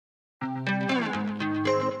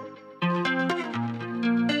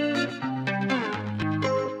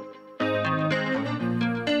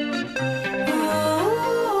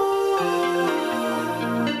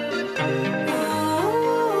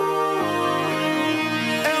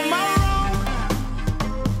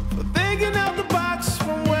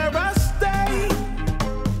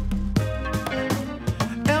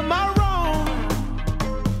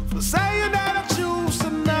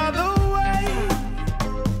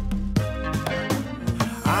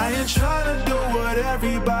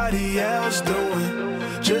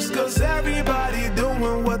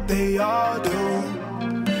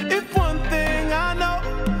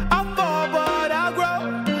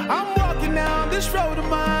this road of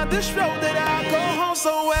mine, this road that I go home.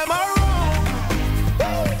 So am I wrong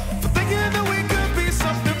for thinking that we could be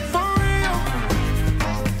something for real?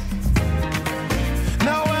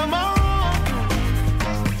 Now am I wrong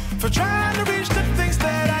for trying to reach the things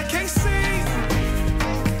that I can't see?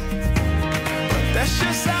 But that's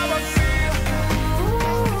just how I feel.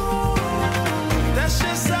 That's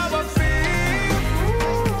just how I feel.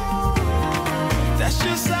 That's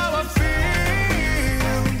just how I feel.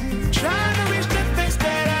 Trying to reach the things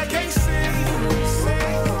that I can't see.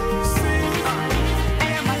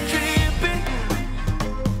 Am I tripping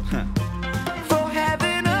for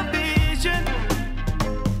having a vision?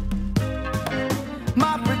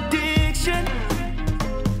 My prediction,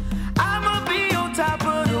 I'ma be on top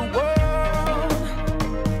of the world.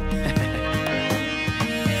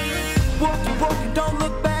 Walk and don't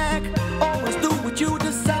look back. Always do what you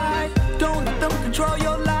decide. Don't let them control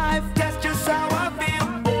your life. That's just how I feel.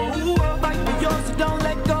 Oh, fight for yours, so don't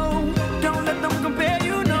let go. Don't let them compare,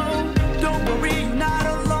 you know. Don't worry, you're not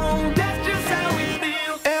alone. That's just how we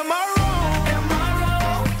feel. Am I wrong? Am I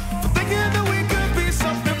wrong for thinking that we could be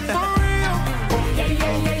something for real? Oh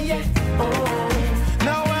yeah. Oh,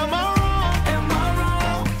 now am I wrong? Am I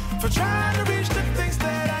wrong for trying?